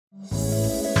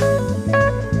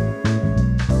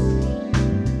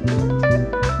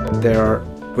There are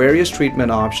various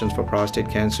treatment options for prostate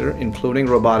cancer, including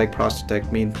robotic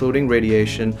prostatectomy, including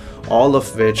radiation, all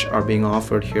of which are being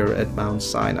offered here at Mount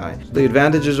Sinai. The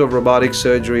advantages of robotic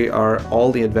surgery are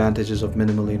all the advantages of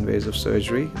minimally invasive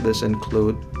surgery. This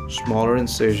include smaller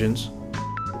incisions,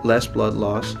 less blood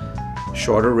loss,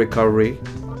 shorter recovery,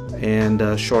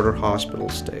 and shorter hospital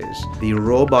stays. The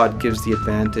robot gives the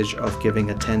advantage of giving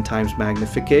a 10 times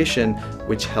magnification,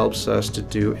 which helps us to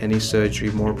do any surgery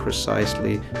more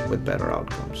precisely with better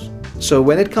outcomes. So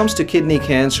when it comes to kidney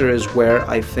cancer is where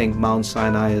I think Mount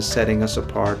Sinai is setting us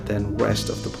apart than rest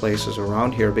of the places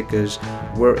around here, because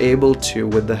we're able to,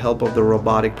 with the help of the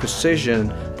robotic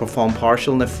precision, perform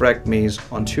partial nephrectomies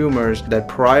on tumors that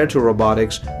prior to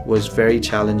robotics was very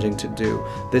challenging to do.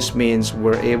 This means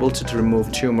we're able to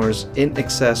remove tumors in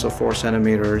excess of 4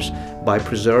 centimeters by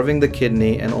preserving the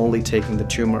kidney and only taking the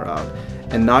tumor out,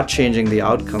 and not changing the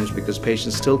outcomes, because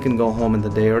patients still can go home in the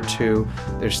day or two,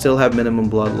 they still have minimum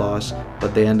blood loss,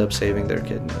 but they end up saving their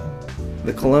kidney.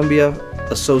 The Columbia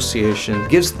Association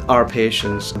gives our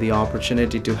patients the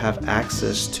opportunity to have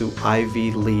access to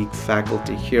Ivy League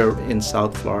faculty here in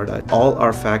South Florida. All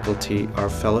our faculty are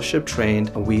fellowship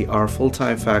trained. We are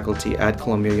full-time faculty at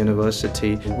Columbia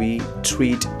University. We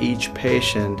treat each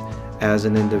patient as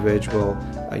an individual.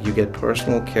 You get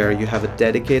personal care. You have a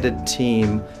dedicated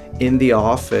team in the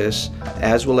office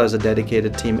as well as a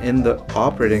dedicated team in the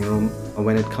operating room.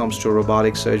 When it comes to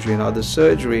robotic surgery and other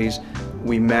surgeries,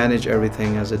 we manage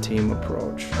everything as a team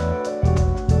approach.